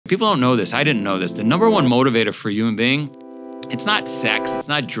People don't know this. I didn't know this. The number one motivator for a human being, it's not sex, it's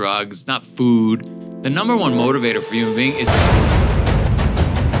not drugs, it's not food. The number one motivator for a human being is...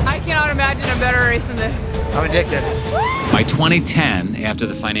 I cannot imagine a better race than this. I'm addicted. By 2010, after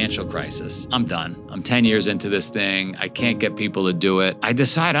the financial crisis, I'm done. I'm 10 years into this thing. I can't get people to do it. I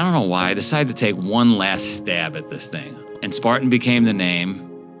don't know why, I decided to take one last stab at this thing. And Spartan became the name.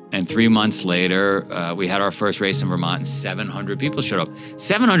 And 3 months later, we had our first race in Vermont and 700 people showed up.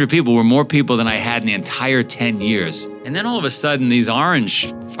 700 people were more people than I had in the entire 10 years. And then all of a sudden, these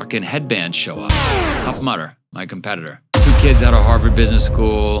orange fucking headbands show up. Tough Mudder, my competitor. 2 kids out of Harvard Business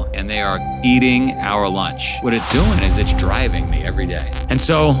School, and they are eating our lunch. What it's doing is it's driving me every day. And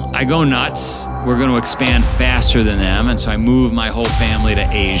so I go nuts. We're going to expand faster than them. And so I move my whole family to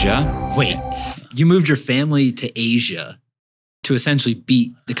Asia. Wait, you moved your family to Asia to essentially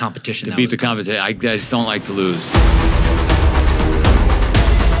beat the competition. To beat the competition. I just don't like to lose.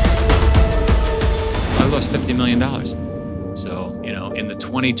 I lost $50 million. So, you know, in the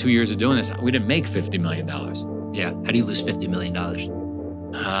 22 years of doing this, we didn't make $50 million. Yeah. How do you lose $50 million?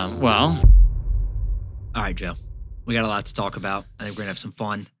 Well. All right, Joe. We got a lot to talk about. I think we're going to have some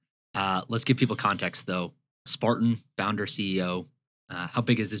fun. Let's give people context, though. Spartan, founder, CEO. How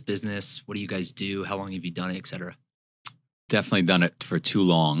big is this business? What do you guys do? How long have you done it, et cetera? Definitely done it for too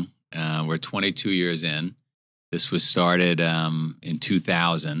long. We're 22 years in. This was started in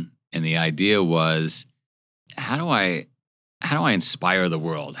 2000, and the idea was, how do I inspire the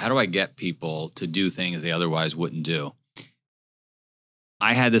world? How do I get people to do things they otherwise wouldn't do?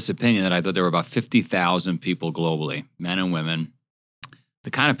 I had this opinion that I thought there were about 50,000 people globally, men and women,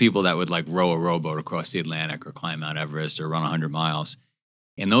 the kind of people that would like row a rowboat across the Atlantic or climb Mount Everest or run 100 miles.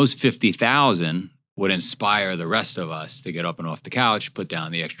 And those 50,000 would inspire the rest of us to get up and off the couch, put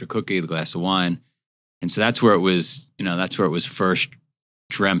down the extra cookie, the glass of wine. And so that's where it was, you know, that's where it was first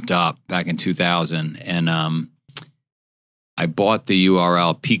dreamt up back in 2000. And I bought the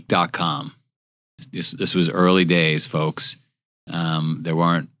URL peak.com. This was early days, folks. There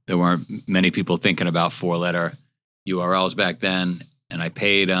weren't many people thinking about 4-letter URLs back then. And I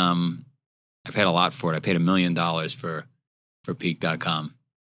paid a lot for it. I paid $1 million for peak.com.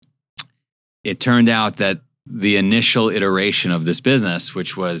 It turned out that the initial iteration of this business,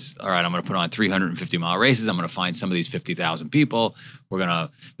 which was, all right, I'm going to put on 350-mile races. I'm going to find some of these 50,000 people. We're going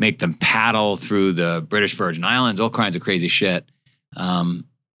to make them paddle through the British Virgin Islands, all kinds of crazy shit.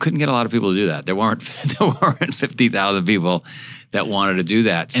 Couldn't get a lot of people to do that. There weren't 50,000 people that wanted to do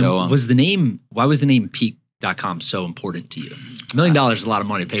that. And so why was the name peak.com so important to you? $1 million is a lot of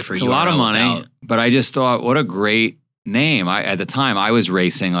money to pay for it's a lot of money, but I just thought, what a great name. At the time, I was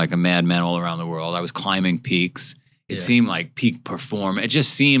racing like a madman all around the world. I was climbing peaks. It seemed like peak perform. It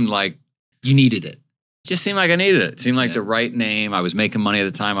just seemed like you needed it. It just seemed like I needed it. It seemed like the right name. I was making money at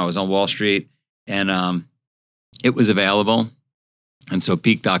the time. I was on Wall Street, and it was available. And so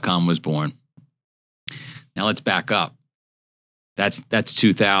peak.com was born. Now let's back up. That's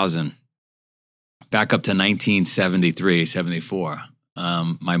 2000. Back up to 1973, 74.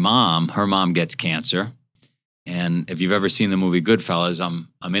 My mom, her mom gets cancer. And if you've ever seen the movie Goodfellas,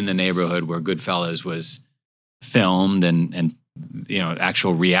 I'm in the neighborhood where Goodfellas was filmed and you know,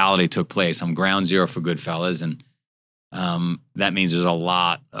 actual reality took place. I'm ground zero for Goodfellas, and that means there's a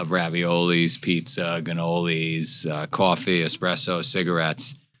lot of raviolis, pizza, cannolis, coffee, espresso,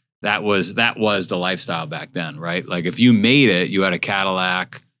 cigarettes. That was the lifestyle back then, right? Like if you made it, you had a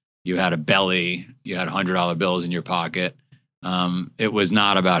Cadillac, you had a belly, you had $100 bills in your pocket. It was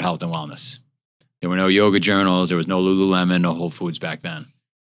not about health and wellness. There were no yoga journals. There was no Lululemon, no Whole Foods back then.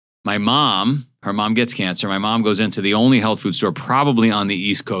 My mom, her mom gets cancer. My mom goes into the only health food store probably on the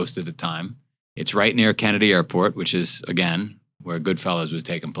East Coast at the time. It's right near Kennedy Airport, which is, again, where Goodfellas was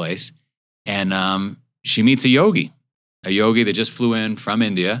taking place. And she meets a yogi that just flew in from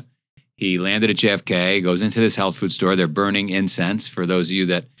India. He landed at JFK, goes into this health food store. They're burning incense, for those of you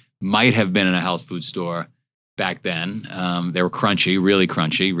that might have been in a health food store back then. They were crunchy, really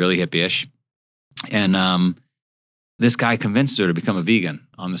hippie-ish. And this guy convinced her to become a vegan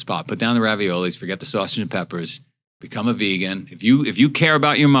on the spot. Put down the raviolis, forget the sausage and peppers, become a vegan. If you care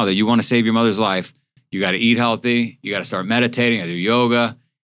about your mother, you want to save your mother's life, you got to eat healthy, you got to start meditating, you got to do yoga.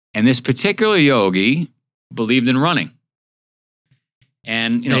 And this particular yogi believed in running.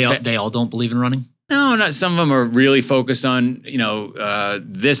 And you know, they all don't believe in running? No, not some of them are really focused on, you know,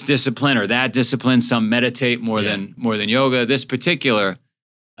 this discipline or that discipline. Some meditate more than yoga. This particular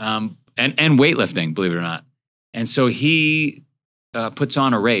and weightlifting, believe it or not. And so he puts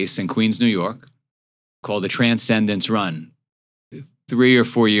on a race in Queens, New York called the Transcendence Run 3 or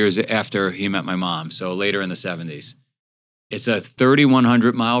 4 years after he met my mom, so later in the 70s. It's a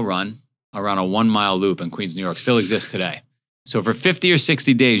 3,100-mile run around a 1-mile loop in Queens, New York. Still exists today. So for 50 or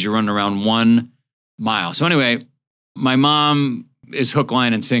 60 days, you're running around 1 mile. So anyway, my mom is hook,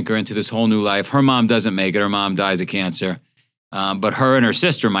 line, and sinker into this whole new life. Her mom doesn't make it. Her mom dies of cancer. But her and her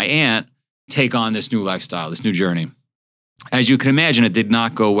sister, my aunt, take on this new lifestyle, this new journey. As you can imagine, it did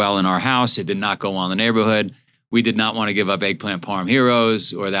not go well in our house. It did not go well in the neighborhood. We did not want to give up eggplant parm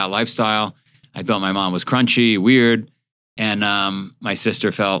heroes or that lifestyle. I thought my mom was crunchy, weird. And my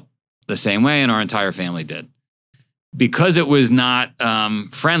sister felt the same way, and our entire family did. Because it was not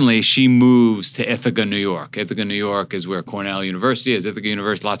friendly, she moves to Ithaca, New York. Ithaca, New York is where Cornell University is. Ithaca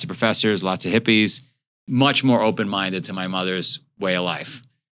University, lots of professors, lots of hippies, much more open-minded to my mother's way of life.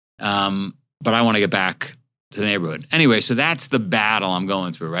 But I want to get back to the neighborhood. Anyway, so that's the battle I'm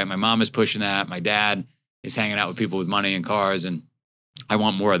going through, right? My mom is pushing that. My dad is hanging out with people with money and cars, and I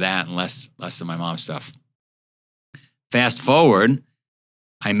want more of that and less of my mom's stuff. Fast forward,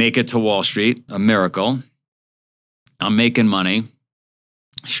 I make it to Wall Street, a miracle. I'm making money,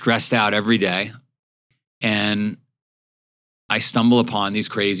 stressed out every day, and I stumble upon these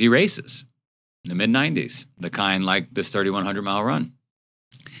crazy races in the mid-90s, the kind like this 3,100-mile run.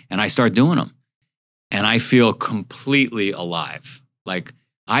 And I start doing them. And I feel completely alive. Like,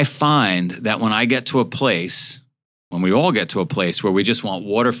 I find that when I get to a place, when we all get to a place where we just want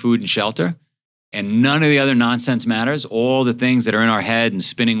water, food, and shelter, and none of the other nonsense matters, all the things that are in our head and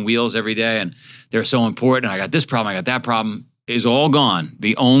spinning wheels every day, and they're so important, I got this problem, I got that problem, is all gone.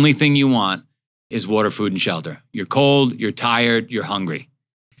 The only thing you want is water, food, and shelter. You're cold, you're tired, you're hungry.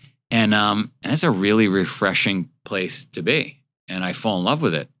 And that's a really refreshing place to be. And I fall in love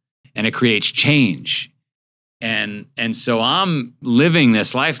with it. And it creates change. And so I'm living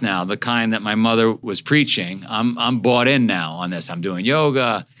this life now, the kind that my mother was preaching. I'm bought in now on this. I'm doing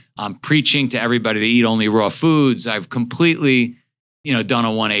yoga. I'm preaching to everybody to eat only raw foods. I've completely, done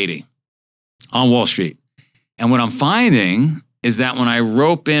a 180 on Wall Street. And what I'm finding is that when I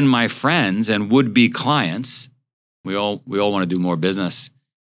rope in my friends and would-be clients, we all want to do more business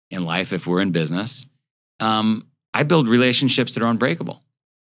in life if we're in business. I build relationships that are unbreakable.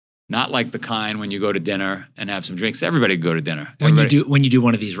 Not like the kind when you go to dinner and have some drinks. Everybody can go to dinner. When you do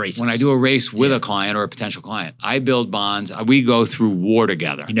one of these races. When I do a race with a client or a potential client, I build bonds. We go through war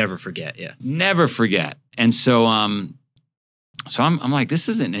together. You never forget, yeah. Never forget. And so I'm like, this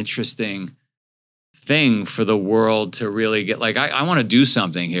is an interesting thing for the world to really get. Like, I want to do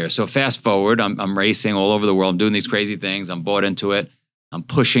something here. So fast forward, I'm racing all over the world. I'm doing these crazy things. I'm bought into it. I'm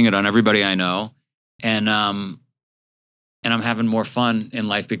pushing it on everybody I know. And I'm having more fun in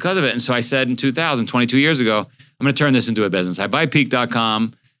life because of it. And so I said in 2000, 22 years ago, I'm going to turn this into a business. I buy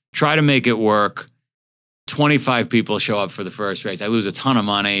peak.com, try to make it work. 25 people show up for the first race. I lose a ton of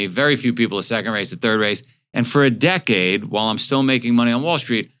money. Very few people the second race, the third race. And for a decade, while I'm still making money on Wall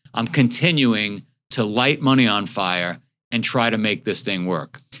Street, I'm continuing to light money on fire and try to make this thing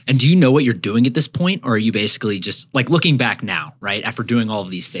work. And do you know what you're doing at this point? Or are you basically just like looking back now, right? After doing all of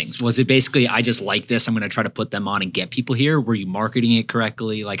these things, was it basically, I just like this, I'm going to try to put them on and get people here? Were you marketing it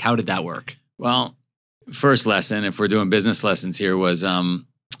correctly? Like, how did that work? Well, first lesson, if we're doing business lessons here, was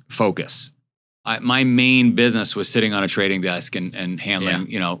focus. My main business was sitting on a trading desk and handling,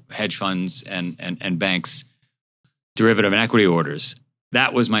 hedge funds and banks, derivative and equity orders.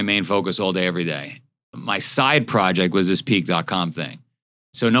 That was my main focus all day, every day. My side project was this peak.com thing.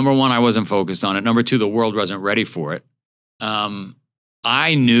 So number one, I wasn't focused on it. Number two, the world wasn't ready for it.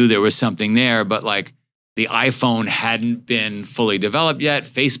 I knew there was something there, but like the iPhone hadn't been fully developed yet.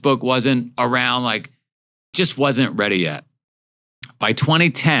 Facebook wasn't around, like just wasn't ready yet. By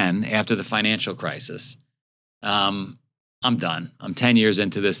 2010, after the financial crisis, I'm done. I'm 10 years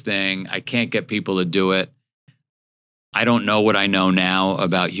into this thing. I can't get people to do it. I don't know what I know now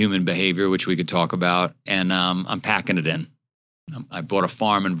about human behavior, which we could talk about, and I'm packing it in. I bought a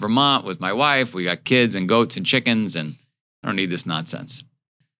farm in Vermont with my wife. We got kids and goats and chickens, and I don't need this nonsense.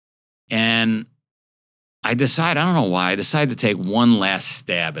 And I don't know why, I decided to take one last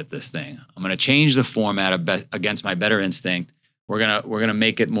stab at this thing. I'm going to change the format against my better instinct. We're gonna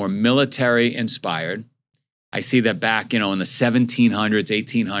make it more military inspired. I see that back, in the 1700s,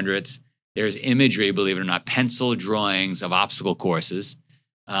 1800s, there's imagery, believe it or not, pencil drawings of obstacle courses.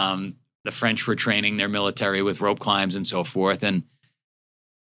 The French were training their military with rope climbs and so forth. And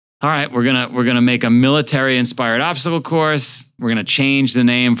all right, we're gonna make a military-inspired obstacle course. We're gonna change the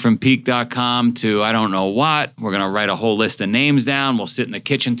name from peak.com to I don't know what. We're gonna write a whole list of names down. We'll sit in the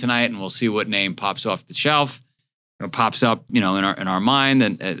kitchen tonight and we'll see what name pops off the shelf. It pops up, in our mind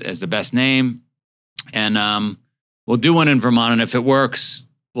and as the best name. And we'll do one in Vermont, and if it works,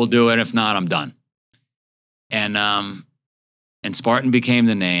 we'll do it. If not, I'm done. And and Spartan became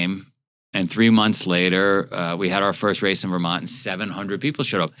the name. And 3 months later, we had our first race in Vermont, and 700 people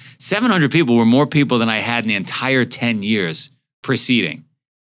showed up. 700 people were more people than I had in the entire 10 years preceding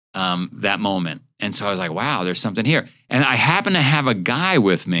that moment. And so I was like, wow, there's something here. And I happened to have a guy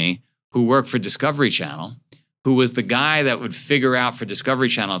with me who worked for Discovery Channel, who was the guy that would figure out for Discovery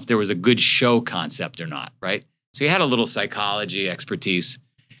Channel if there was a good show concept or not, right? So he had a little psychology expertise.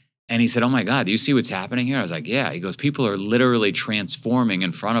 And he said, oh my God, do you see what's happening here? I was like, yeah. He goes, people are literally transforming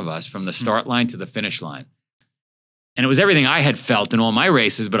in front of us from the start line to the finish line. And it was everything I had felt in all my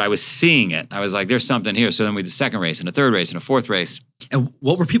races, but I was seeing it. I was like, there's something here. So then we did the second race and a third race and a fourth race. And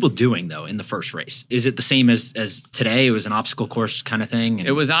what were people doing though in the first race? Is it the same as today? It was an obstacle course kind of thing?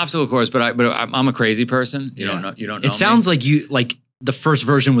 It was obstacle course, but I'm a crazy person. You don't know. It sounds like the first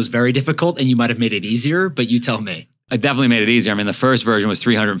version was very difficult and you might have made it easier, but you tell me. I definitely made it easier. I mean, the first version was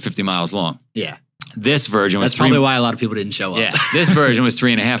 350 miles long. Yeah. This version was That's probably why a lot of people didn't show up. Yeah. This version was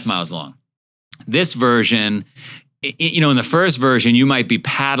 3.5 miles long. This version, in the first version, you might be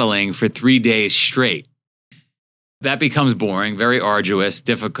paddling for 3 days straight. That becomes boring, very arduous,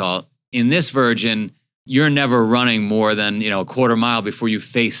 difficult. In this version, you're never running more than, a quarter mile before you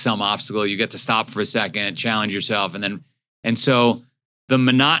face some obstacle. You get to stop for a second, challenge yourself. And so the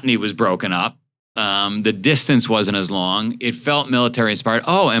monotony was broken up. The distance wasn't as long. It felt military inspired.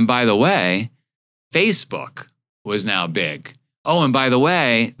 Oh, and by the way, Facebook was now big. Oh, and by the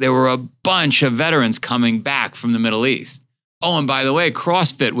way, there were a bunch of veterans coming back from the Middle East. Oh, and by the way,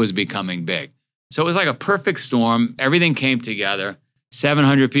 CrossFit was becoming big. So it was like a perfect storm. Everything came together.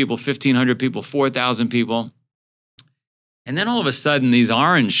 700 people, 1,500 people, 4,000 people. And then all of a sudden, these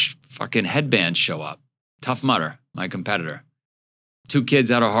orange fucking headbands show up. Tough Mudder, my competitor. 2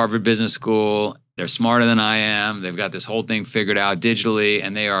 kids out of Harvard Business School. They're smarter than I am. They've got this whole thing figured out digitally,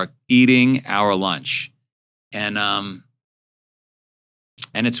 and they are eating our lunch. And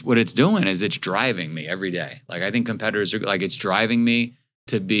it's what it's doing is it's driving me every day. Like, I think competitors are like, it's driving me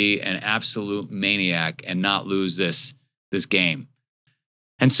to be an absolute maniac and not lose this game.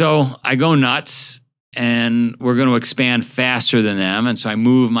 And so I go nuts, and we're going to expand faster than them. And so I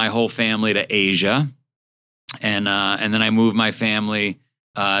move my whole family to Asia. And then I moved my family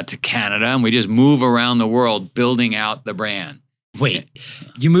to Canada, and we just move around the world building out the brand. Wait,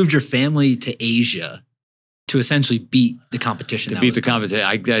 you moved your family to Asia to essentially beat the competition? To beat the competition.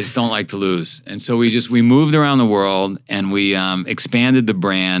 I just don't like to lose. And so we moved around the world, and we expanded the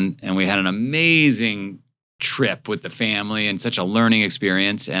brand, and we had an amazing trip with the family and such a learning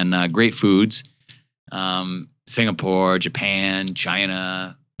experience, and great foods. Singapore, Japan,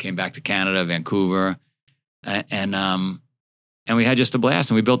 China, came back to Canada, Vancouver. And we had just a blast,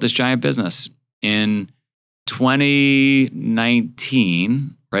 and we built this giant business. In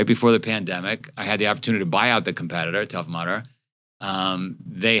 2019, right before the pandemic, I had the opportunity to buy out the competitor, Tough Mudder.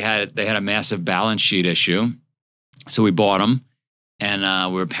 They had a massive balance sheet issue, so we bought them, and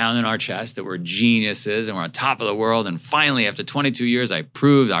we were pounding our chest that we're geniuses and we're on top of the world. And finally, after 22 years, I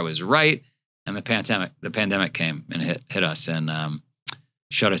proved I was right. And the pandemic came and hit us and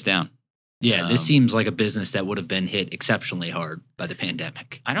shut us down. Yeah, this seems like a business that would have been hit exceptionally hard by the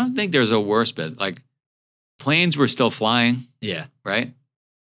pandemic. I don't think there's a worse business. Like, planes were still flying. Yeah. Right?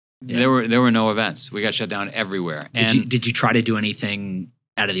 Yeah. There were no events. We got shut down everywhere. Did you try to do anything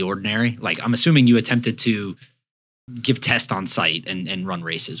out of the ordinary? Like, I'm assuming you attempted to give tests on site and run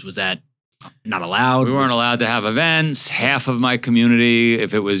races. Was that not allowed? We weren't allowed to have events. Half of my community,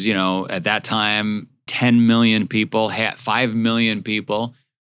 if it was, at that time, 10 million people, 5 million people,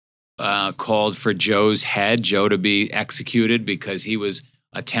 called for Joe's head, Joe to be executed because he was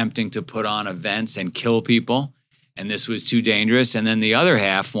attempting to put on events and kill people. And this was too dangerous. And then the other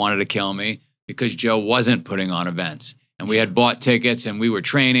half wanted to kill me because Joe wasn't putting on events. And we had bought tickets and we were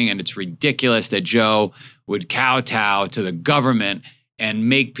training, and it's ridiculous that Joe would kowtow to the government and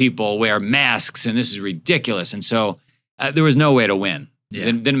make people wear masks, and this is ridiculous. And so there was no way to win. Yeah.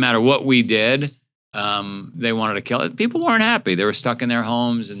 It didn't matter what we did. They wanted to kill it. People weren't happy. They were stuck in their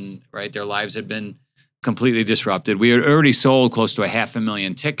homes, and their lives had been completely disrupted. We had already sold close to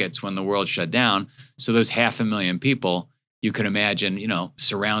 500,000 tickets when the world shut down. So those 500,000 people, you can imagine,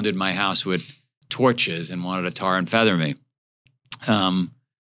 surrounded my house with torches and wanted to tar and feather me.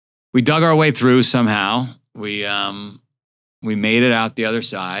 We dug our way through somehow. We made it out the other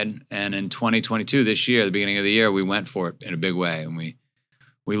side. And in 2022, this year, the beginning of the year, we went for it in a big way. And we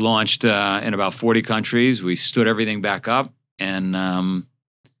launched in about 40 countries. We stood everything back up and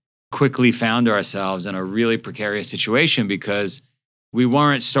quickly found ourselves in a really precarious situation because we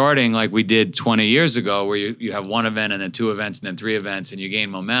weren't starting like we did 20 years ago where you have one event and then 2 events and then 3 events and you gain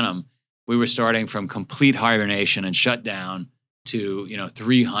momentum. We were starting from complete hibernation and shutdown to,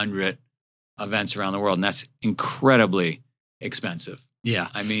 300 events around the world. And that's incredibly expensive. Yeah.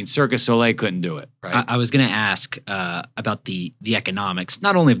 I mean, Cirque du Soleil couldn't do it, right? I was going to ask about the economics,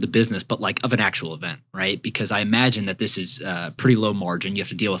 not only of the business, but like of an actual event, right? Because I imagine that this is pretty low margin. You have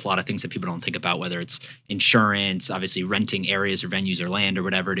to deal with a lot of things that people don't think about, whether it's insurance, obviously renting areas or venues or land or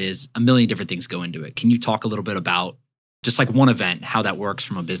whatever it is. A million different things go into it. Can you talk a little bit about just like one event, how that works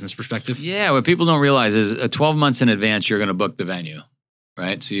from a business perspective? Yeah, what people don't realize is 12 months in advance, you're going to book the venue,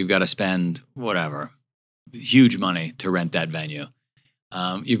 right? So you've got to spend whatever, huge money to rent that venue.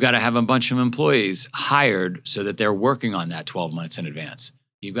 You've got to have a bunch of employees hired so that they're working on that 12 months in advance.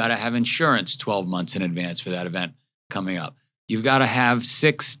 You've got to have insurance 12 months in advance for that event coming up. You've got to have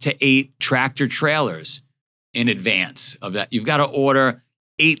 6 to 8 tractor trailers in advance of that. You've got to order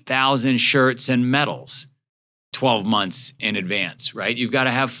 8,000 shirts and medals 12 months in advance, right? You've got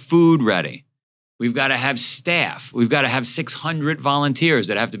to have food ready. We've got to have staff. We've got to have 600 volunteers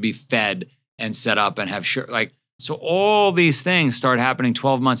that have to be fed and set up and have so all these things start happening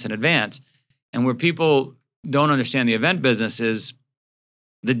 12 months in advance. And where people don't understand the event business is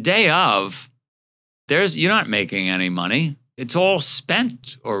the day of, you're not making any money. It's all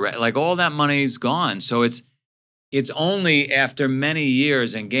spent already. Like all that money's gone. So it's only after many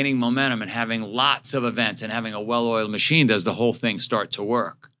years and gaining momentum and having lots of events and having a well-oiled machine does the whole thing start to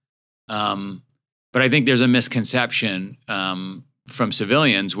work. But I think there's a misconception from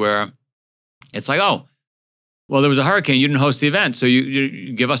civilians where it's like, oh, well, there was a hurricane. You didn't host the event, so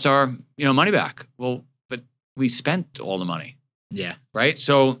you give us our money back. Well, but we spent all the money. Yeah. Right.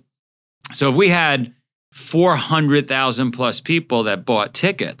 So if we had 400,000 plus people that bought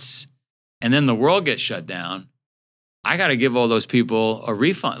tickets, and then the world gets shut down, I got to give all those people a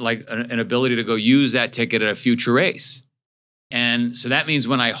refund, like an ability to go use that ticket at a future race. And so that means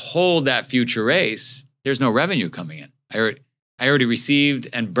when I hold that future race, there's no revenue coming in. I already received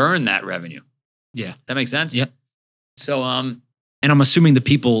and burned that revenue. Yeah. That makes sense? Yep. So, and I'm assuming the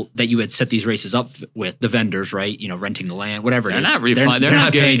people that you had set these races up with, the vendors, right? Renting the land, whatever it is. They're not refunding. They're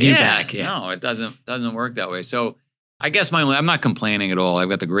not paying giving you back. Yeah. No, it doesn't work that way. So I guess I'm not complaining at all. I've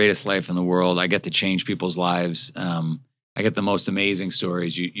got the greatest life in the world. I get to change people's lives. I get the most amazing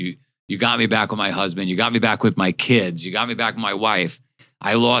stories. You got me back with my husband. You got me back with my kids. You got me back with my wife.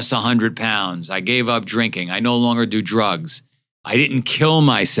 I lost 100 pounds. I gave up drinking. I no longer do drugs. I didn't kill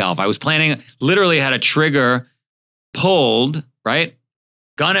myself. I was literally had a trigger pulled, right?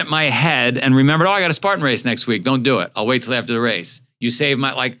 Gun at my head and remembered, I got a Spartan race next week. Don't do it. I'll wait till after the race. You saved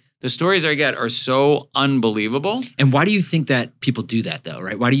the stories I get are so unbelievable. And why do you think that people do that though,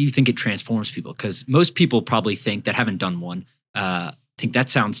 right? Why do you think it transforms people? Because most people probably think that haven't done one, think that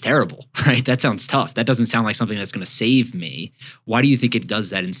sounds terrible, right? That sounds tough. That doesn't sound like something that's going to save me. Why do you think it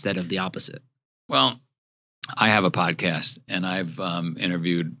does that instead of the opposite? Well, I have a podcast and I've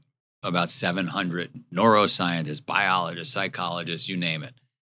interviewed about 700 neuroscientists, biologists, psychologists, you name it.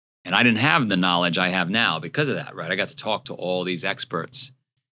 And I didn't have the knowledge I have now because of that, right? I got to talk to all these experts.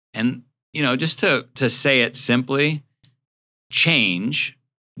 And, just to say it simply, change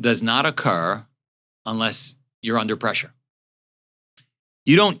does not occur unless you're under pressure.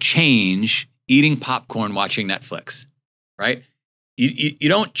 You don't change eating popcorn, watching Netflix, right? You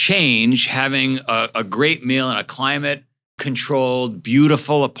don't change having a great meal in a climate-controlled,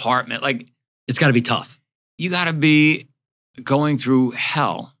 beautiful apartment. Like, it's got to be tough. You got to be going through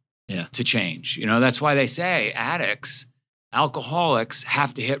hell to change. That's why they say addicts, alcoholics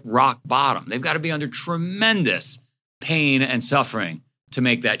have to hit rock bottom. They've got to be under tremendous pain and suffering to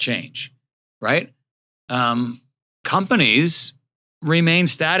make that change, right? Companies remain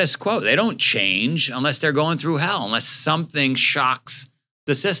status quo. They don't change unless they're going through hell, unless something shocks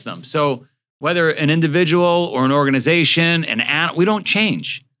the system. So whether an individual or an organization, we don't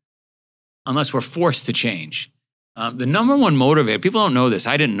change unless we're forced to change. The number one motivator, people don't know this,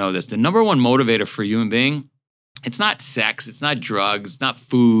 I didn't know this, the number one motivator for a human being, it's not sex, it's not drugs, it's not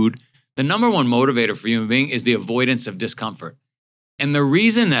food. The number one motivator for a human being is the avoidance of discomfort. And the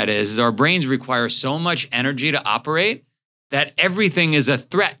reason that is our brains require so much energy to operate that everything is a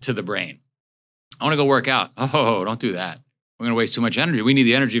threat to the brain. I want to go work out. Oh, don't do that. We're going to waste too much energy. We need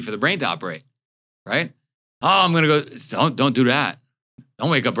the energy for the brain to operate, right? Oh, I'm going to go, don't do that. Don't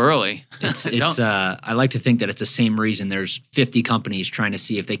wake up early. I like to think that it's the same reason there's 50 companies trying to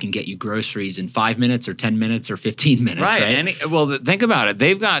see if they can get you groceries in 5 minutes or 10 minutes or 15 minutes. Right. Well, think about it.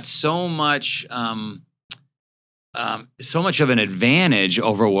 They've got so much of an advantage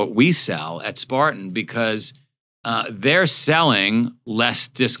over what we sell at Spartan because they're selling less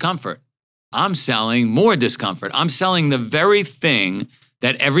discomfort. I'm selling more discomfort. I'm selling the very thing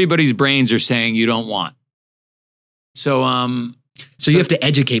that everybody's brains are saying you don't want. So you have to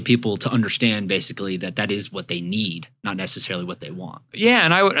educate people to understand basically that is what they need, not necessarily what they want. Yeah,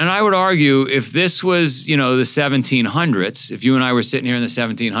 and I would argue if this was, the 1700s, if you and I were sitting here in the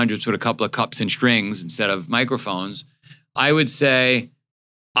 1700s with a couple of cups and strings instead of microphones, I would say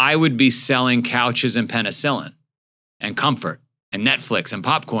I would be selling couches and penicillin and comfort and Netflix and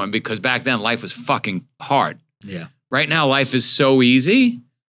popcorn, because back then life was fucking hard. Yeah. Right now life is so easy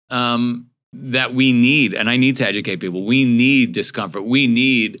that we need, and I need to educate people, we need discomfort. We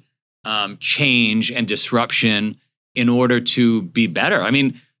need change and disruption in order to be better. I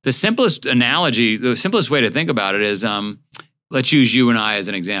mean, the simplest analogy, the simplest way to think about it is, let's use you and I as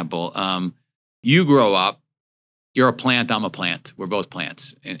an example. You grow up, you're a plant, I'm a plant. We're both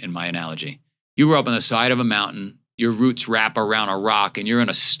plants in my analogy. You grew up on the side of a mountain, your roots wrap around a rock, and you're in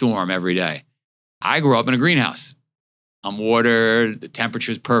a storm every day. I grew up in a greenhouse. I'm watered, the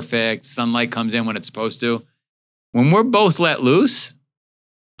temperature's perfect, sunlight comes in when it's supposed to. When we're both let loose,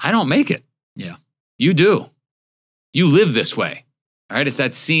 I don't make it. Yeah. You do. You live this way. All right. It's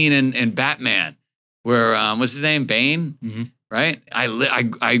that scene in Batman where, what's his name? Bane, Mm-hmm. right?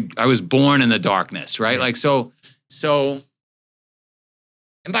 I was born in the darkness, right? Yeah. Like, so,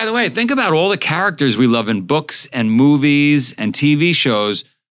 and by the way, think about all the characters we love in books and movies and TV shows.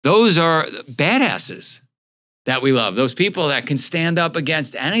 Those are badasses that we love. Those people that can stand up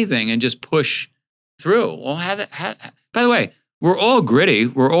against anything and just push through. Well, by the way, we're all gritty.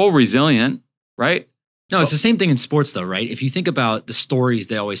 We're all resilient, right? No, it's the same thing in sports though, right? If you think about the stories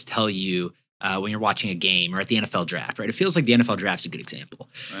they always tell you when you're watching a game or at the NFL draft, right? It feels like the NFL draft's a good example.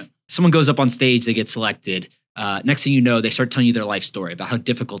 Right. Someone goes up on stage, they get selected. Next thing you know, they start telling you their life story about how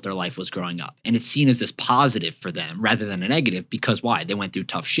difficult their life was growing up. And it's seen as this positive for them rather than a negative, because why? They went through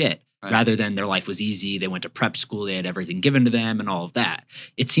tough shit. Right. Rather than their life was easy, they went to prep school, they had everything given to them and all of that.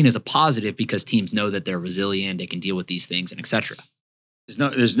 It's seen as a positive because teams know that they're resilient, they can deal with these things, and et cetera.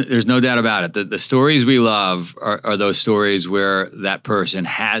 There's no doubt about it. The stories we love are those stories where that person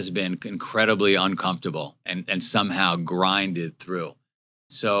has been incredibly uncomfortable and somehow grinded through.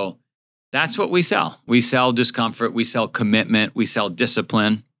 So that's what we sell. We sell discomfort, we sell commitment, we sell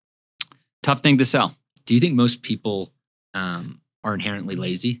discipline. Tough thing to sell. Do you think most people are inherently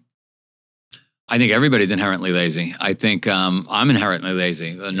lazy? I think everybody's inherently lazy. I think I'm inherently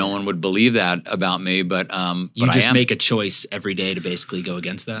lazy. No one would believe that about me, but you but just I am. Make a choice every day to basically go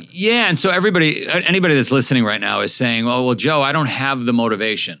against that. Yeah, and so anybody that's listening right now is saying, "Oh, well, Joe, I don't have the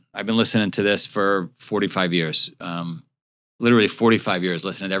motivation." I've been listening to this for 45 years, literally 45 years,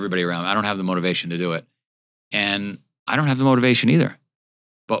 listening to everybody around. I don't have the motivation to do it, and I don't have the motivation either.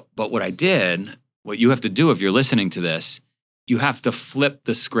 But what I did, what you have to do if you're listening to this, you have to flip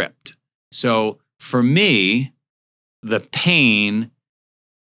the script. So for me, the pain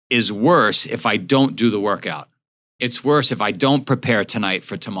is worse if I don't do the workout. It's worse if I don't prepare tonight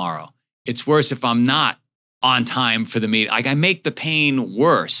for tomorrow. It's worse if I'm not on time for the meeting. Like, I make the pain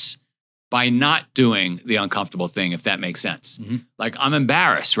worse by not doing the uncomfortable thing, if that makes sense. Mm-hmm. Like, I'm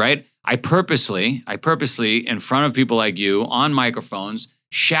embarrassed, right? I purposely, in front of people like you, on microphones,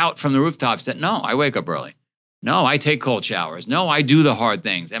 shout from the rooftops that, no, I wake up early. No, I take cold showers. No, I do the hard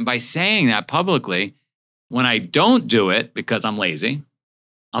things. And by saying that publicly, when I don't do it because I'm lazy,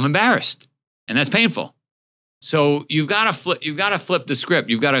 I'm embarrassed, and that's painful. So you've got to flip the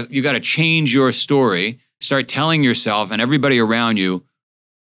script. You've got to change your story. Start telling yourself and everybody around you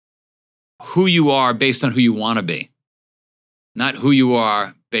who you are based on who you want to be, not who you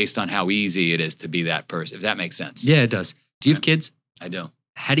are based on how easy it is to be that person. If that makes sense. Yeah, it does. Do you have kids? I do.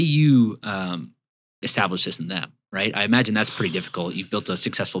 How do you establish this in them, right? I imagine that's pretty difficult. You've built a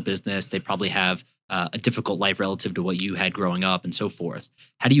successful business. They probably have a difficult life relative to what you had growing up and so forth.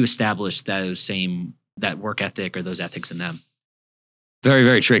 How do you establish that work ethic or those ethics in them? Very,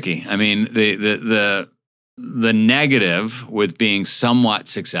 very tricky. I mean, the negative with being somewhat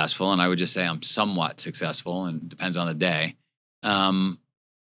successful, and I would just say I'm somewhat successful, and it depends on the day,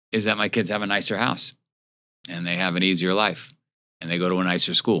 is that my kids have a nicer house and they have an easier life and they go to a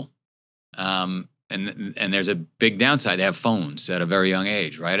nicer school. And there's a big downside. They have phones at a very young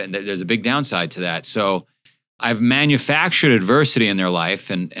age, right? And there's a big downside to that. So I've manufactured adversity in their life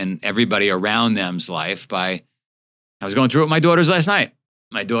and everybody around them's life I was going through it with my daughters last night.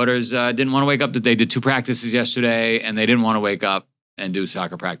 My daughters didn't want to wake up. They did 2 practices yesterday, and they didn't want to wake up and do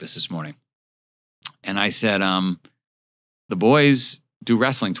soccer practice this morning. And I said, the boys do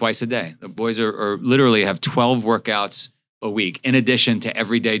wrestling twice a day. The boys are literally have 12 workouts a week, in addition to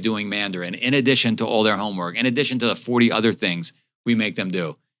every day doing Mandarin, in addition to all their homework, in addition to the 40 other things we make them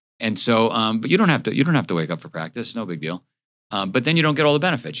do. And so, but you don't have to wake up for practice. No big deal. But then you don't get all the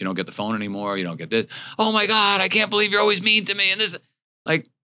benefits. You don't get the phone anymore. You don't get this. Oh my God, I can't believe you're always mean to me. And this, like,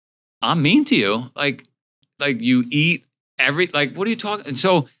 I'm mean to you. Like you eat what are you talking? And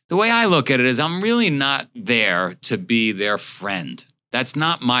so the way I look at it is I'm really not there to be their friend. That's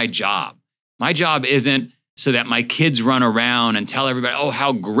not my job. My job isn't so that my kids run around and tell everybody, oh,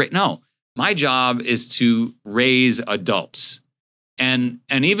 how great. No, my job is to raise adults. And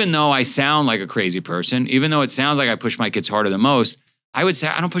even though I sound like a crazy person, even though it sounds like I push my kids harder than most, I would say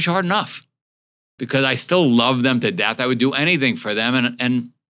I don't push hard enough because I still love them to death. I would do anything for them.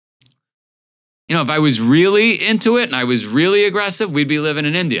 And you know, if I was really into it and I was really aggressive, we'd be living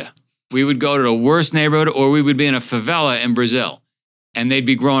in India. We would go to the worst neighborhood, or we would be in a favela in Brazil, and they'd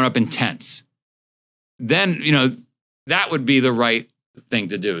be growing up in tents. Then, you know, that would be the right thing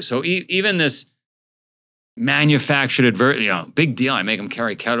to do. So even this manufactured big deal. I make them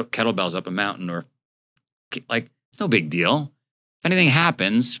carry kettlebells up a mountain, or like, it's no big deal. If anything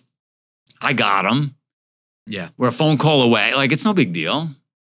happens, I got them. Yeah. We're a phone call away. Like, it's no big deal.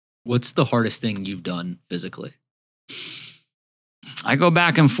 What's the hardest thing you've done physically? I go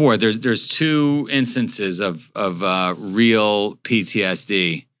back and forth. There's two instances of real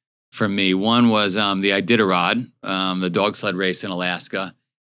PTSD for me. One was the Iditarod, the dog sled race in Alaska.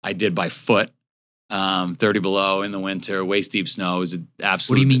 I did by foot. 30 below in the winter, waist deep snow. It was an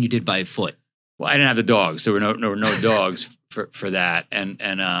absolute. What do you mean you did by foot? Well, I didn't have the dogs. There were no dogs for that. And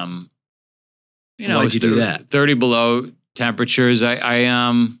you know, why'd you do that? 30 below temperatures.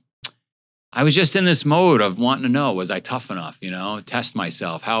 I was just in this mode of wanting to know, was I tough enough? You know, test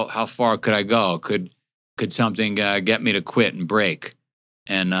myself. How far could I go? Could something get me to quit and break?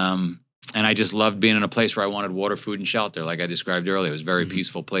 And I just loved being in a place where I wanted water, food, and shelter, like I described earlier. It was a very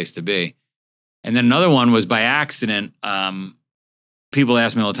peaceful place to be. And then another one was by accident. People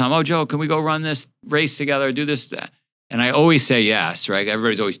ask me all the time, oh, Joe, can we go run this race together, do this, that? And I always say yes, right?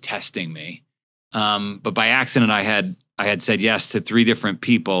 Everybody's always testing me. But by accident, I had said yes to 3 different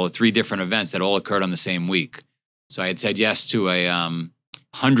people, 3 different events that all occurred on the same week. So I had said yes to a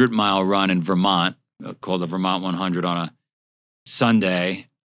 100-mile run in Vermont called the Vermont 100 on a Sunday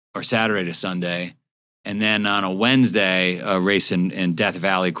or Saturday to Sunday. And then on a Wednesday, a race in Death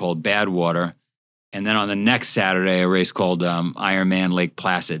Valley called Badwater. And then on the next Saturday, a race called Ironman Lake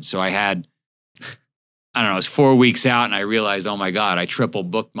Placid. So I had, I don't know, it was 4 weeks out, and I realized, oh my God, I triple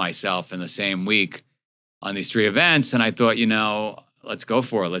booked myself in the same week on these 3 events. And I thought, you know, let's go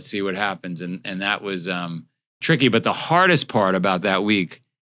for it. Let's see what happens. And that was tricky. But the hardest part about that week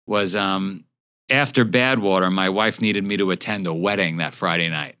was after Badwater, my wife needed me to attend a wedding that Friday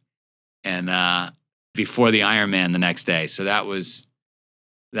night. And before the Ironman the next day. So that was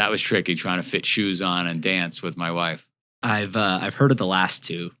tricky, trying to fit shoes on and dance with my wife. I've heard of the last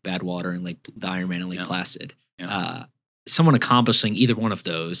 2, Badwater and the Ironman and Lake Placid. Yeah. Someone accomplishing either one of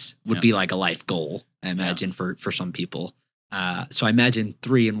those would be like a life goal, I imagine, for some people. So I imagine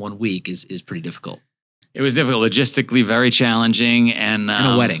 3 in 1 week is pretty difficult. It was difficult, logistically very challenging, and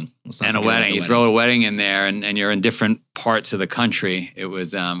a wedding. And a wedding. You throw a wedding in there, and you're in different parts of the country. It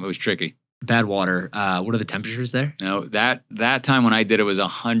was tricky. Badwater. What are the temperatures there? No, that time when I did it was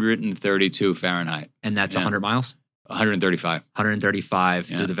 132 Fahrenheit. And that's 100 miles? 135. 135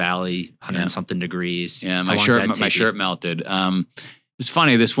 through the valley, 100 something degrees. Yeah, my shirt melted. It was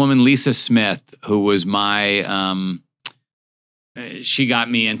funny. This woman, Lisa Smith, who was my, she got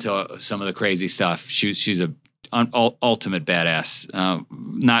me into some of the crazy stuff. She's a ultimate badass.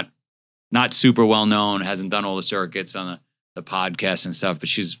 Not super well known, hasn't done all the circuits on the podcast and stuff, but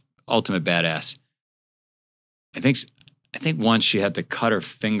she's ultimate badass. I think once she had to cut her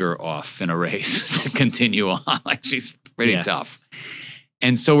finger off in a race to continue on. Like, she's pretty tough.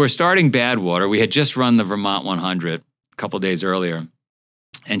 And so we're starting Badwater. We had just run the Vermont 100 a couple days earlier.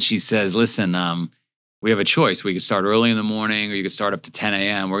 And she says, listen, we have a choice. We could start early in the morning, or you could start up to 10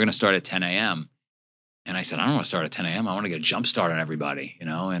 a.m. We're going to start at 10 a.m. And I said, I don't want to start at 10 a.m. I want to get a jump start on everybody, you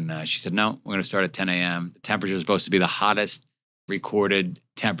know? And she said, no, we're going to start at 10 a.m. The temperature is supposed to be the hottest recorded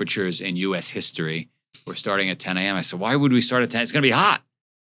temperatures in U.S. history. We're starting at 10 a.m. I said, why would we start at 10? It's going to be hot.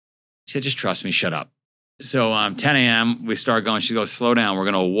 She said, just trust me, shut up. So 10 a.m., we start going. She goes, slow down. We're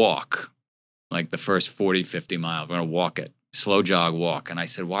going to walk like the first 40, 50 miles. We're going to walk it. Slow jog, walk. And I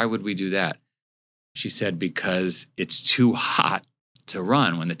said, why would we do that? She said, because it's too hot to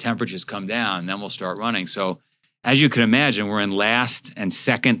run. When the temperatures come down, then we'll start running. So as you can imagine, we're in last and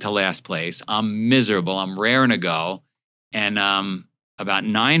second to last place. I'm miserable. I'm raring to go. And about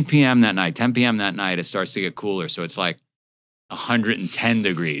 9 p.m. that night, 10 p.m. that night, it starts to get cooler. So it's like 110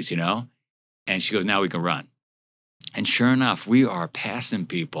 degrees, you know? And she goes, now we can run. And sure enough, we are passing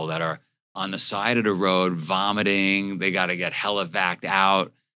people that are on the side of the road, vomiting. They got to get helivac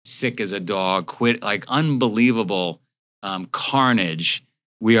out, sick as a dog, quit, like unbelievable carnage.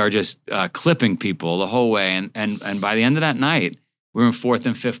 We are just clipping people the whole way. And by the end of that night, we were in 4th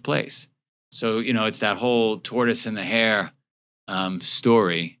and 5th place. So, you know, it's that whole tortoise and the hare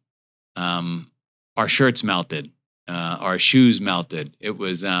story. Our shirts melted, our shoes melted. It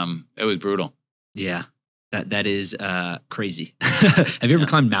was brutal. Yeah, that is crazy. Have you ever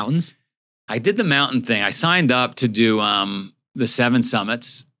climbed mountains? I did the mountain thing. I signed up to do the 7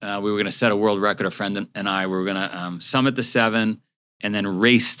 summits. We were going to set a world record. A friend and I were going to summit the 7 and then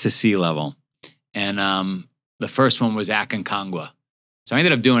race to sea level. And the first one was Aconcagua. So I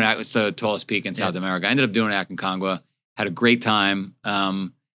ended up doing it. It's the tallest peak in South America. I ended up doing Aconcagua. Had a great time,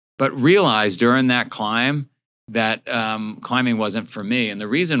 but realized during that climb that climbing wasn't for me. And the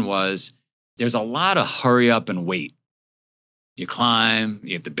reason was there's a lot of hurry up and wait. You climb,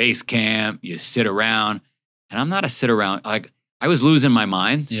 you have the base camp, you sit around, and I'm not a sit around. Like I was losing my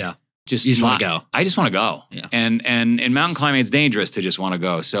mind. Yeah, just you just want to go. I just want to go. Yeah, and in mountain climbing, it's dangerous to just want to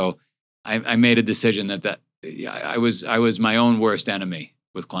go. So I made a decision that I was my own worst enemy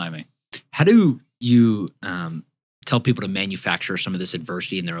with climbing. How do you tell people to manufacture some of this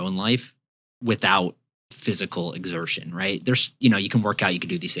adversity in their own life without physical exertion? Right? There's, you know, you can work out, you can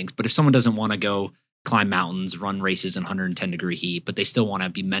do these things, but if someone doesn't want to go climb mountains, run races in 110-degree heat, but they still want to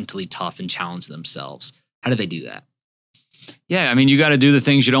be mentally tough and challenge themselves, how do they do that? Yeah, I mean, you got to do the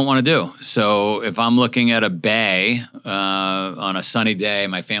things you don't want to do. So if I'm looking at a bay on a sunny day,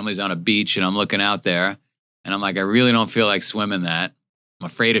 my family's on a beach, and I'm looking out there, and I'm like, I really don't feel like swimming that. I'm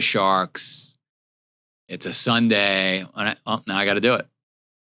afraid of sharks. It's a Sunday. Now I got to do it.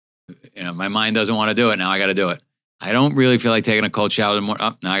 You know, my mind doesn't want to do it. Now I got to do it. I don't really feel like taking a cold shower in the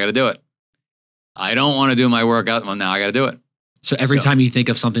morning. Now I got to do it. I don't want to do my workout. Well, now I got to do it. So every time you think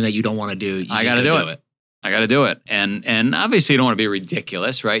of something that you don't want to do, I got to do it. I got to do it. And obviously you don't want to be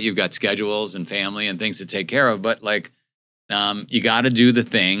ridiculous, right? You've got schedules and family and things to take care of, but like, you got to do the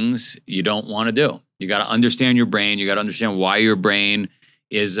things you don't want to do. You got to understand your brain. You got to understand why your brain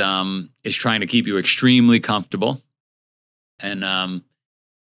is trying to keep you extremely comfortable. And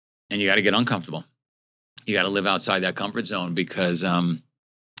you got to get uncomfortable. You got to live outside that comfort zone because,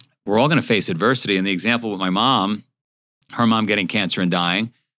 we're all going to face adversity. And the example with my mom, her mom getting cancer and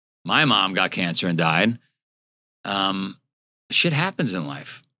dying, my mom got cancer and died. Shit happens in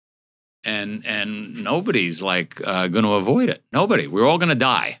life. And nobody's like going to avoid it. Nobody. We're all going to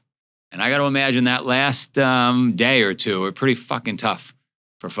die. And I got to imagine that last day or two are pretty fucking tough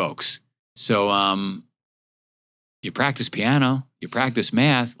for folks. So you practice piano, you practice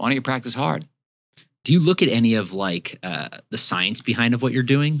math. Why don't you practice hard? Do you look at any of like the science behind of what you're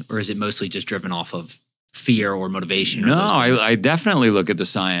doing, or is it mostly just driven off of fear or motivation? No, I definitely look at the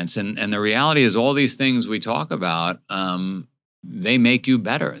science, and the reality is all these things we talk about, they make you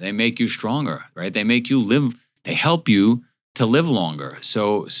better, they make you stronger, right? They make you live, they help you to live longer.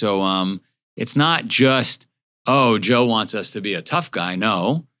 So it's not just, oh, Joe wants us to be a tough guy.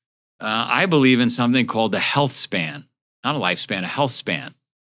 No, I believe in something called the health span, not a lifespan, a health span,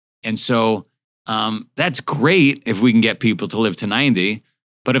 and so. That's great if we can get people to live to 90,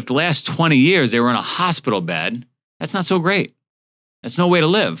 but if the last 20 years they were in a hospital bed, that's not so great. That's no way to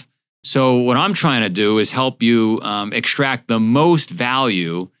live. So what I'm trying to do is help you extract the most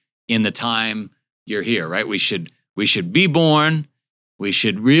value in the time you're here, right? We should be born. We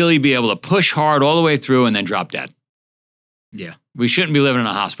should really be able to push hard all the way through and then drop dead. Yeah. We shouldn't be living in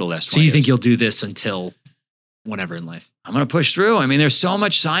a hospital the last 20 So you years. think you'll do this until whenever in life? I'm going to push through. I mean, there's so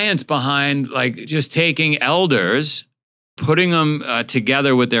much science behind like just taking elders, putting them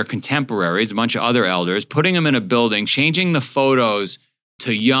together with their contemporaries, a bunch of other elders, putting them in a building, changing the photos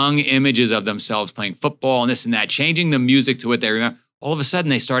to young images of themselves playing football and this and that, changing the music to what they remember. All of a sudden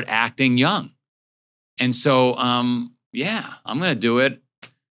they start acting young. And so, yeah, I'm going to do it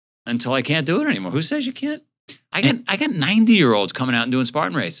until I can't do it anymore. Who says you can't? I got 90-year-olds coming out and doing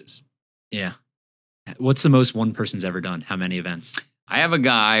Spartan races. Yeah. What's the most one person's ever done? How many events? I have a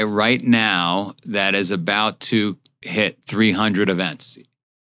guy right now that is about to hit 300 events.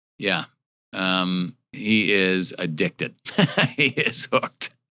 Yeah. He is addicted. He is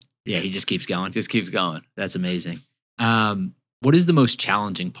hooked. Yeah, he just keeps going. Just keeps going. That's amazing. What is the most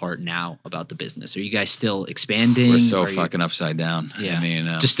challenging part now about the business? Are you guys still expanding? We're so fucking upside down. Yeah. I mean,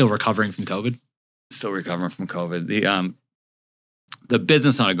 just still recovering from COVID? Still recovering from COVID. The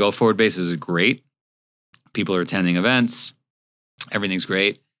business on a go-forward basis is great. People are attending events. Everything's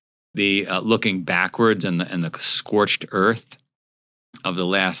great. The looking backwards and the scorched earth of the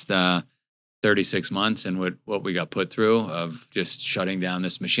last 36 months and what we got put through of just shutting down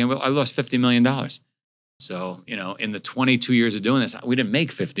this machine. Well, I lost $50 million. So, in the 22 years of doing this, we didn't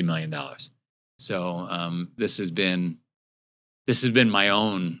make $50 million. So this has been my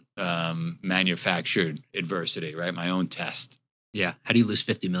own manufactured adversity, right? My own test. Yeah. How do you lose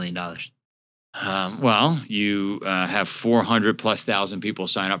 $50 million? Well, you have 400 plus thousand people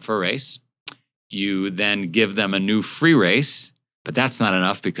sign up for a race. You then give them a new free race, but that's not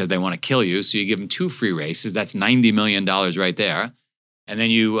enough because they want to kill you. So you give them 2 free races. That's $90 million right there. And then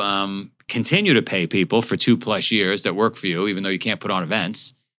you continue to pay people for 2+ years that work for you, even though you can't put on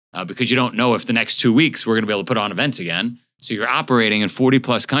events because you don't know if the next 2 weeks we're going to be able to put on events again. So you're operating in 40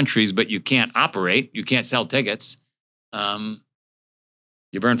 plus countries, but you can't operate. You can't sell tickets.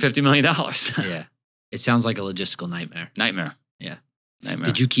 You burn $50 million. Yeah. It sounds like a logistical nightmare. Nightmare. Yeah. Nightmare.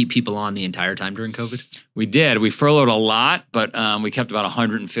 Did you keep people on the entire time during COVID? We did. We furloughed a lot, but we kept about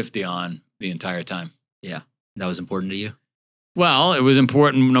 150 on the entire time. Yeah. That was important to you? Well, it was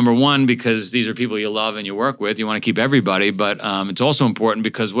important, number one, because these are people you love and you work with. You want to keep everybody, but it's also important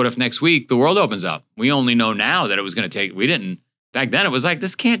because what if next week the world opens up? We only know now that it was going to take, we didn't. Back then it was like,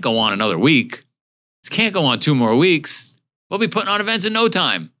 this can't go on another week. This can't go on 2 more weeks. We'll be putting on events in no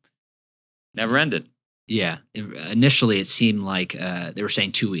time. Never ended. Yeah. Initially, it seemed like they were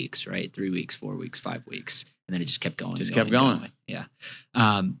saying 2 weeks, right? 3 weeks, 4 weeks, 5 weeks. And then it just kept going. Kept going. Yeah.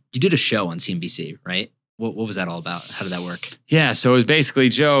 You did a show on CNBC, right? What was that all about? How did that work? Yeah. So it was basically,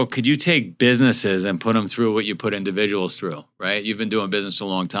 Joe, could you take businesses and put them through what you put individuals through, right? You've been doing business a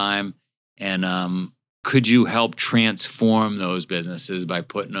long time. And could you help transform those businesses by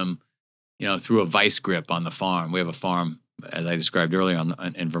putting them, through a vice grip on the farm? We have a farm, as I described earlier,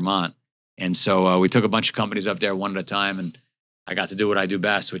 in Vermont. And so we took a bunch of companies up there one at a time, and I got to do what I do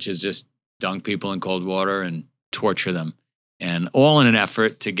best, which is just dunk people in cold water and torture them, and all in an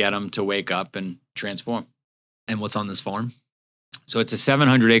effort to get them to wake up and transform. And what's on this farm? So it's a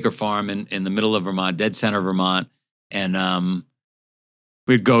 700-acre farm in the middle of Vermont, dead center of Vermont. And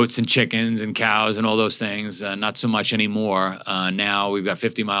we had goats and chickens and cows and all those things. Not so much anymore. Now we've got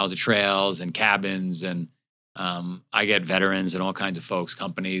 50 miles of trails and cabins, and I get veterans and all kinds of folks,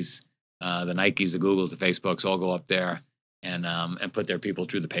 companies, the Nikes, the Googles, the Facebooks, all go up there and put their people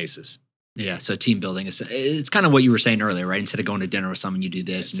through the paces. Yeah, so team building it's kind of what you were saying earlier, right? Instead of going to dinner with someone, you do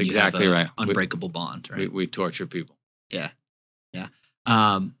this. That's and exactly you have right. Unbreakable bond, right? We torture people. Yeah.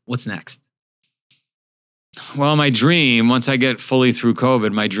 What's next? Well, my dream, once I get fully through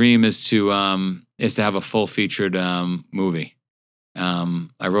COVID, my dream is to have a full featured movie.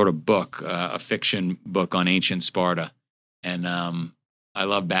 I wrote a book, a fiction book on ancient Sparta, and I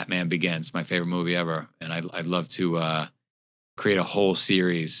love Batman Begins, my favorite movie ever, and I'd love to create a whole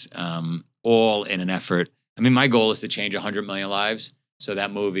series, all in an effort. I mean, my goal is to change 100 million lives, so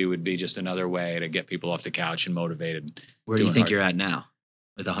that movie would be just another way to get people off the couch and motivated. Where do you think you're at now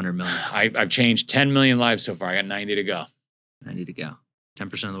with 100 million? I've changed 10 million lives so far. I got 90 to go. 90 to go.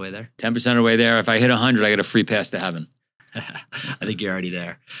 10% of the way there? 10% of the way there. If I hit 100, I get a free pass to heaven. I think you're already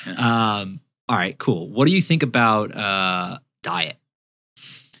there. Yeah. All right, cool. What do you think about diet?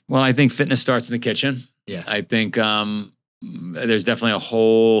 Well, I think fitness starts in the kitchen. Yeah. I think there's definitely a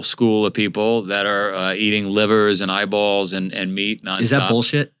whole school of people that are eating livers and eyeballs and meat nonstop. Is that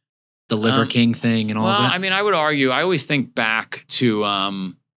bullshit? The Liver King thing and all that? Well, I mean, I would argue, I always think back to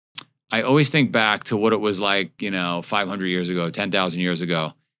what it was like, 500 years ago, 10,000 years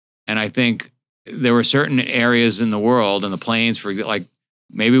ago. And I think there were certain areas in the world, in the plains, for like,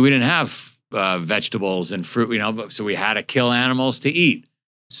 maybe we didn't have vegetables and fruit, so we had to kill animals to eat.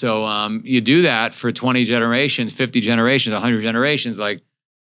 So you do that for 20 generations, 50 generations, 100 generations, like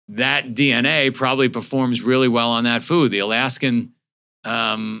that DNA probably performs really well on that food. The Alaskan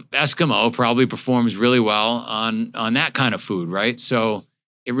Eskimo probably performs really well on that kind of food, right? So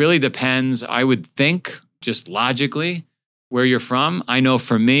it really depends, I would think, just logically, where you're from. I know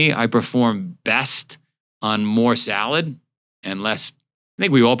for me, I perform best on more salad and less. I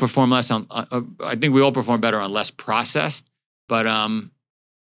think we all perform less on. I think we all perform better on less processed. But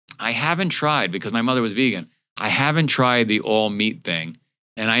I haven't tried, because my mother was vegan. I haven't tried the all meat thing,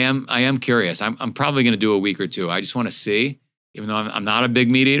 and I am curious. I'm probably going to do a week or two. I just want to see. Even though I'm not a big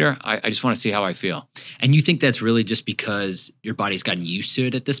meat eater, I just want to see how I feel. And you think that's really just because your body's gotten used to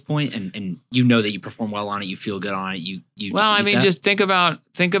it at this point, and you know that you perform well on it, you feel good on it. Just think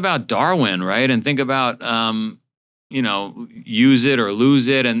about Darwin, right? And think about use it or lose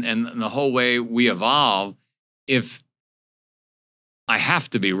it, and the whole way we evolve. If I have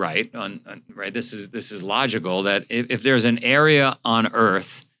to be right on right, this is logical that if there's an area on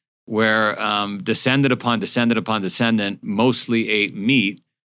Earth where descendant upon descendant upon descendant mostly ate meat,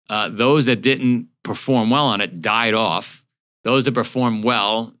 Those that didn't perform well on it died off. Those that performed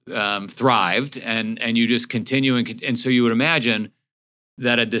well thrived, and you just continue. And so you would imagine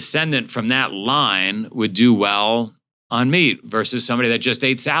that a descendant from that line would do well on meat versus somebody that just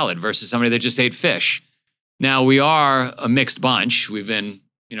ate salad versus somebody that just ate fish. Now, we are a mixed bunch. We've been,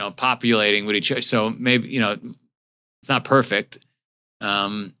 populating with each other. So maybe, it's not perfect.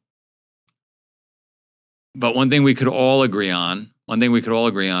 But one thing we could all agree on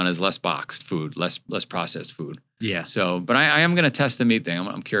is less boxed food, less processed food. Yeah. So, but I am going to test the meat thing.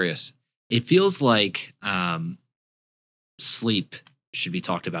 I'm curious. It feels like sleep should be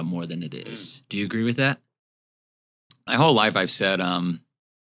talked about more than it is. Do you agree with that? My whole life I've said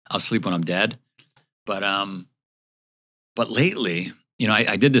I'll sleep when I'm dead. But lately,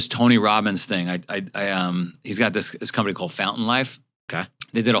 I did this Tony Robbins thing. He's got this company called Fountain Life. Okay.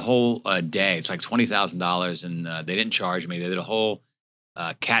 They did a whole day. It's like $20,000, and they didn't charge me. They did a whole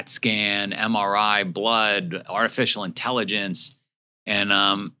CAT scan, MRI, blood, artificial intelligence,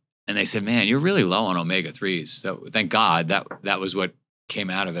 and they said, "Man, you're really low on omega-3s." So thank God that was what came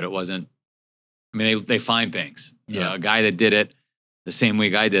out of it. It wasn't. I mean, they find things. Yeah. A guy that did it the same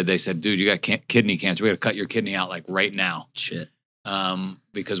week I did, they said, "Dude, you got kidney cancer. We got to cut your kidney out like right now." Shit.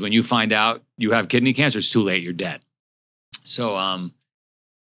 Because when you find out you have kidney cancer, it's too late. You're dead. So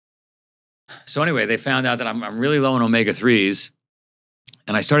anyway, they found out that I'm really low on omega-3s,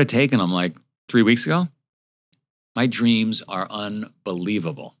 and I started taking them like 3 weeks ago. My dreams are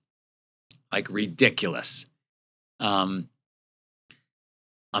unbelievable, like ridiculous. I'm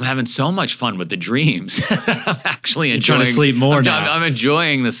having so much fun with the dreams. I'm actually enjoying. You're trying to sleep more now. I'm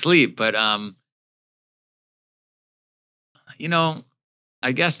enjoying the sleep, but I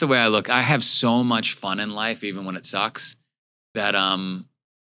guess the way I look, I have so much fun in life, even when it sucks, that I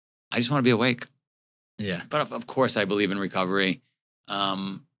just want to be awake. Yeah. But of course, I believe in recovery.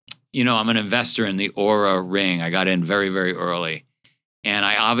 I'm an investor in the Aura ring. I got in very, very early, and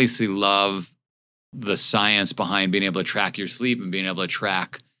I obviously love the science behind being able to track your sleep and being able to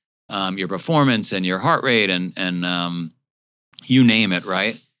track your performance and your heart rate and you name it,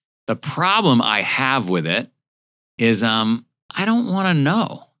 right? The problem I have with it is I don't want to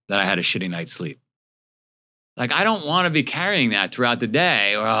know that I had a shitty night's sleep. Like, I don't want to be carrying that throughout the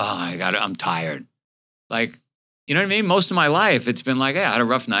day, or, I'm tired. Like, you know what I mean? Most of my life, it's been like, I had a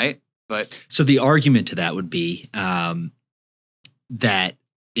rough night, but. So the argument to that would be that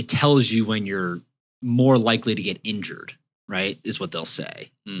it tells you when you're more likely to get injured, right? Is what they'll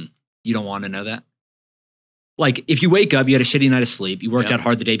say. You don't want to know that? Like, if you wake up, you had a shitty night of sleep, you worked out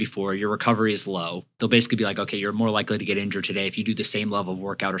hard the day before, your recovery is low, they'll basically be like, okay, you're more likely to get injured today if you do the same level of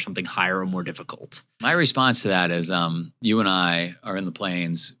workout or something higher or more difficult. My response to that is you and I are in the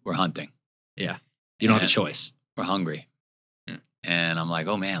plains, we're hunting. Yeah. You don't have a choice. We're hungry. Yeah. And I'm like,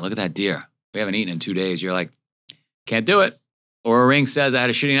 oh man, look at that deer. We haven't eaten in 2 days. You're like, can't do it. Or a ring says, I had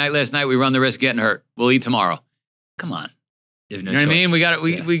a shitty night last night. We run the risk of getting hurt. We'll eat tomorrow. Come on. You know what I mean?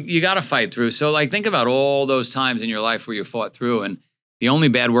 You got to fight through. So like, think about all those times in your life where you fought through. And the only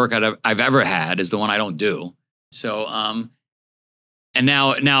bad workout I've ever had is the one I don't do. So, and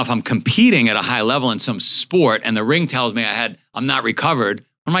now if I'm competing at a high level in some sport and the ring tells me I'm not recovered,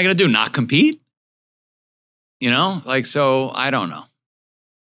 what am I going to do? Not compete? So I don't know.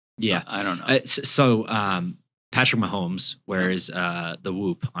 Yeah. I don't know. So Patrick Mahomes wears the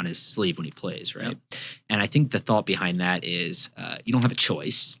whoop on his sleeve when he plays, right? Yep. And I think the thought behind that is you don't have a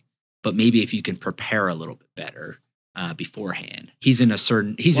choice, but maybe if you can prepare a little bit better beforehand. He's in a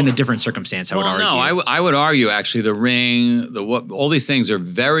different circumstance, I would argue. No, I would argue actually the ring, the whoop, all these things are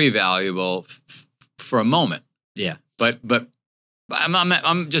very valuable for a moment. Yeah. But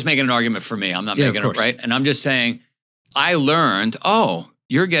I'm just making an argument for me. I'm not making it right. And I'm just saying, I learned,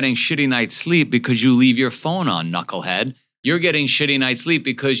 you're getting shitty night's sleep because you leave your phone on, knucklehead. You're getting shitty night's sleep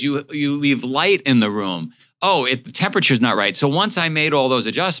because you leave light in the room. The temperature's not right. So once I made all those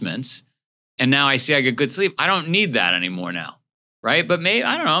adjustments, and now I see I get good sleep, I don't need that anymore now, right? But maybe,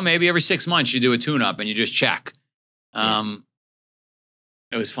 I don't know, maybe every 6 months you do a tune-up and you just check. It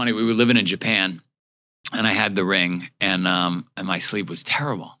was funny. We were living in Japan, and I had the ring, and my sleep was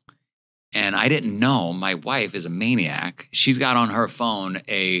terrible. And I didn't know my wife is a maniac. She's got on her phone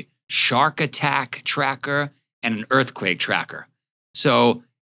a shark attack tracker and an earthquake tracker. So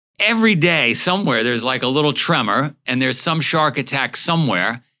every day somewhere there's like a little tremor and there's some shark attack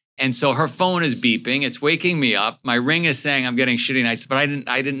somewhere. And so her phone is beeping. It's waking me up. My ring is saying I'm getting shitty nights, but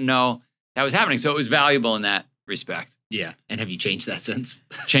I didn't know that was happening. So it was valuable in that respect. Yeah. And have you changed that since?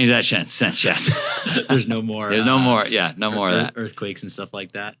 Changed that since, yes. There's no more. There's no more. Yeah, no more of that. Earthquakes and stuff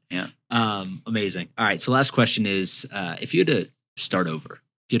like that. Yeah. Amazing. All right. So last question is, if you had to start over,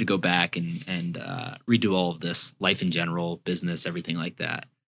 you had to go back and redo all of this, life in general, business, everything like that,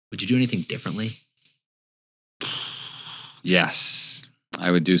 would you do anything differently? Yes,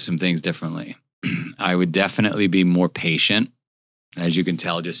 I would do some things differently. I would definitely be more patient. As you can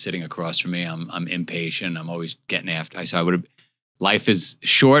tell, just sitting across from me, I'm impatient. I'm always getting after. So I would have. Life is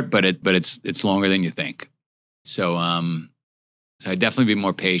short, but it's longer than you think. So I'd definitely be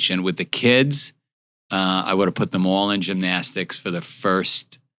more patient with the kids. I would have put them all in gymnastics for the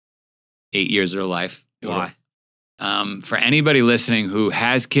first 8 years of their life. Why? For anybody listening who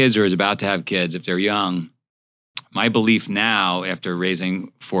has kids or is about to have kids, if they're young, my belief now, after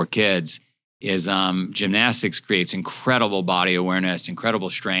raising 4 kids, is gymnastics creates incredible body awareness, incredible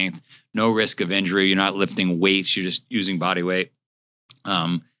strength, no risk of injury. You're not lifting weights. You're just using body weight,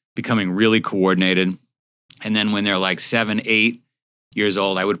 becoming really coordinated. And then when they're like 7, 8 years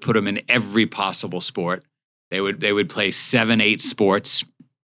old, I would put them in every possible sport. They would play 7, 8 sports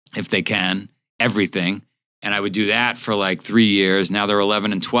if they can, everything. And I would do that for like 3 years. Now they're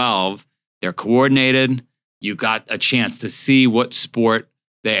 11 and 12. They're coordinated. You got a chance to see what sport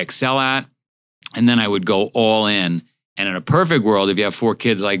they excel at. And then I would go all in. And in a perfect world, if you have 4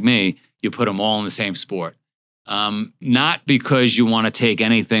 kids like me, you put them all in the same sport. Not because you want to take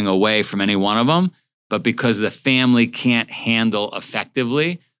anything away from any one of them, but because the family can't handle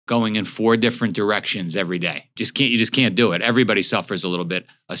effectively going in 4 different directions every day. You just can't do it. Everybody suffers a little bit,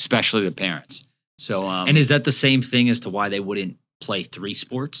 especially the parents. So, and is that the same thing as to why they wouldn't play 3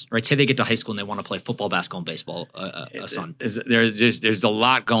 sports? Right? Say they get to high school and they want to play football, basketball, and baseball. A son. There's a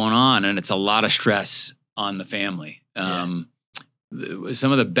lot going on, and it's a lot of stress on the family. Some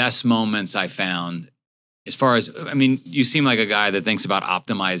of the best moments I found, as far as, I mean, you seem like a guy that thinks about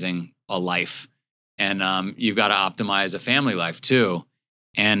optimizing a life, and you've got to optimize a family life too.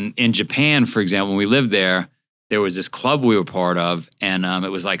 And in Japan, for example, when we lived there was this club we were part of, and it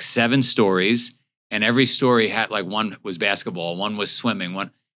was like 7 stories. And every story had like, one was basketball, one was swimming,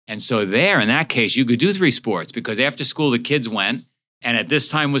 one. And so there, in that case, you could do 3 sports because after school, the kids went, and at this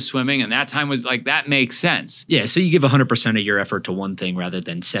time was swimming, and that time was like, that makes sense. Yeah. So you give 100% of your effort to one thing rather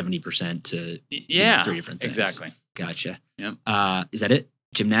than 70% to 3 different things. Exactly. Gotcha. Yeah. Is that it?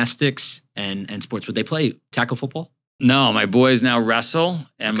 Gymnastics and sports. Would they play tackle football? No, my boys now wrestle,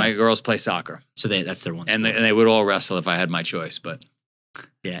 and my girls play soccer. So that's their one. And they would all wrestle if I had my choice, but.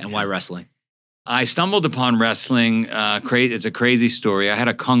 Yeah. And why wrestling? I stumbled upon wrestling. It's a crazy story. I had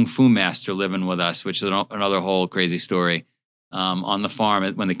a kung fu master living with us, which is another whole crazy story. On the farm,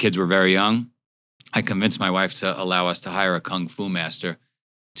 when the kids were very young, I convinced my wife to allow us to hire a kung fu master,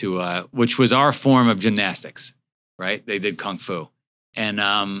 which was our form of gymnastics. Right? They did kung fu, and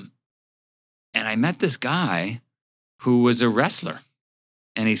I met this guy who was a wrestler,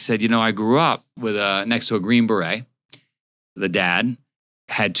 and he said, I grew up with next to a Green Beret. The dad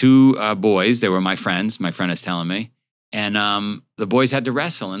had 2 boys. They were my friends. My friend is telling me. And the boys had to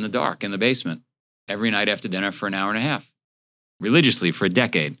wrestle in the dark in the basement every night after dinner for an hour and a half, religiously for a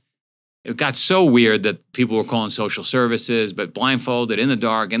decade. It got so weird that people were calling social services, but blindfolded in the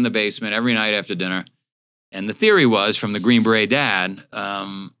dark in the basement every night after dinner. And the theory was from the Green Beret dad,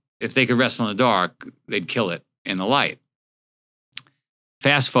 if they could wrestle in the dark, they'd kill it in the light.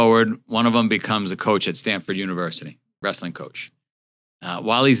 Fast forward, one of them becomes a coach at Stanford University, wrestling coach.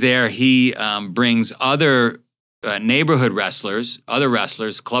 While he's there, he brings other neighborhood wrestlers, other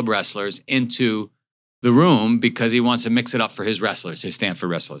wrestlers, club wrestlers into the room because he wants to mix it up for his wrestlers, his Stanford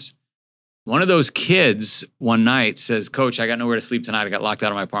wrestlers. One of those kids one night says, "Coach, I got nowhere to sleep tonight. I got locked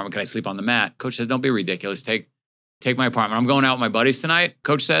out of my apartment. Can I sleep on the mat?" Coach says, "Don't be ridiculous. Take my apartment. I'm going out with my buddies tonight."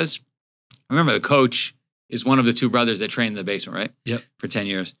 Coach says, remember, the coach is one of the 2 brothers that trained in the basement, right? Yep. For 10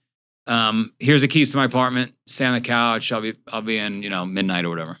 years. Here's the keys to my apartment. Stay on the couch. I'll be in, midnight or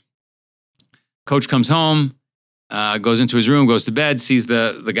whatever. Coach comes home, goes into his room, goes to bed, sees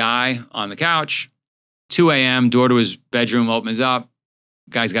the guy on the couch. 2 a.m., door to his bedroom opens up.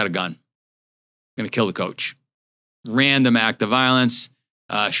 Guy's got a gun. Going to kill the coach. Random act of violence.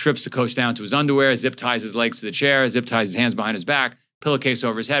 Strips the coach down to his underwear, zip ties his legs to the chair, zip ties his hands behind his back, pillowcase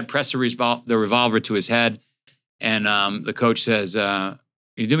over his head, press the revolver to his head. And the coach says, "Can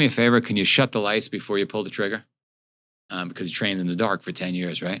you do me a favor? Can you shut the lights before you pull the trigger?" Because he trained in the dark for 10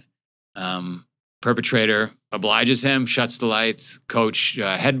 years, right? Perpetrator obliges him, shuts the lights. Coach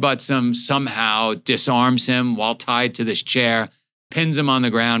headbutts him, somehow disarms him while tied to this chair, pins him on the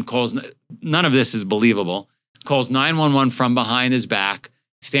ground, calls, none of this is believable, calls 911 from behind his back.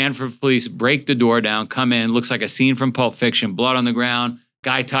 Stanford police break the door down, come in, looks like a scene from Pulp Fiction, blood on the ground,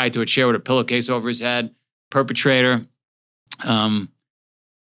 guy tied to a chair with a pillowcase over his head, perpetrator.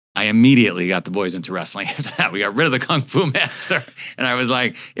 I immediately got the boys into wrestling. After that, we got rid of the Kung Fu master. And I was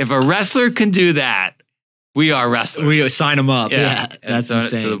like, if a wrestler can do that, we are wrestlers. We sign them up. Yeah, that's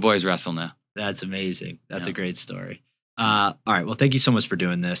insane. So the boys wrestle now. That's amazing. That's a great story. All right. Well, thank you so much for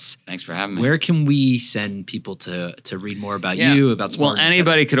doing this. Thanks for having me. Where can we send people to read more about you, about Spartan? Well,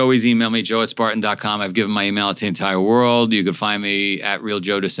 anybody could always email me, joe@spartan.com. I've given my email to the entire world. You could find me at Real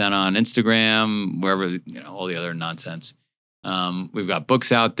Joe DeSena on Instagram, wherever, all the other nonsense. We've got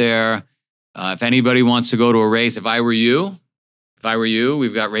books out there. If anybody wants to go to a race, if I were you,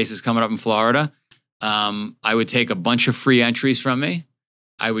 we've got races coming up in Florida. I would take a bunch of free entries from me.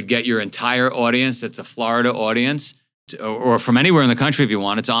 I would get your entire audience that's a Florida audience, or from anywhere in the country if you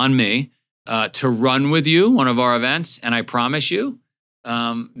want. It's on me to run with you one of our events, and I promise you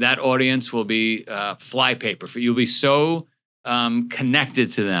that audience will be flypaper. You'll be so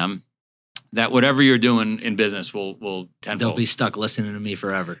connected to them that whatever you're doing in business will tenfold. They'll be stuck listening to me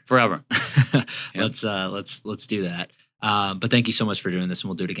forever. Forever. Let's do that. But thank you so much for doing this, and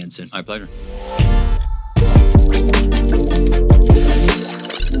we'll do it again soon. My pleasure.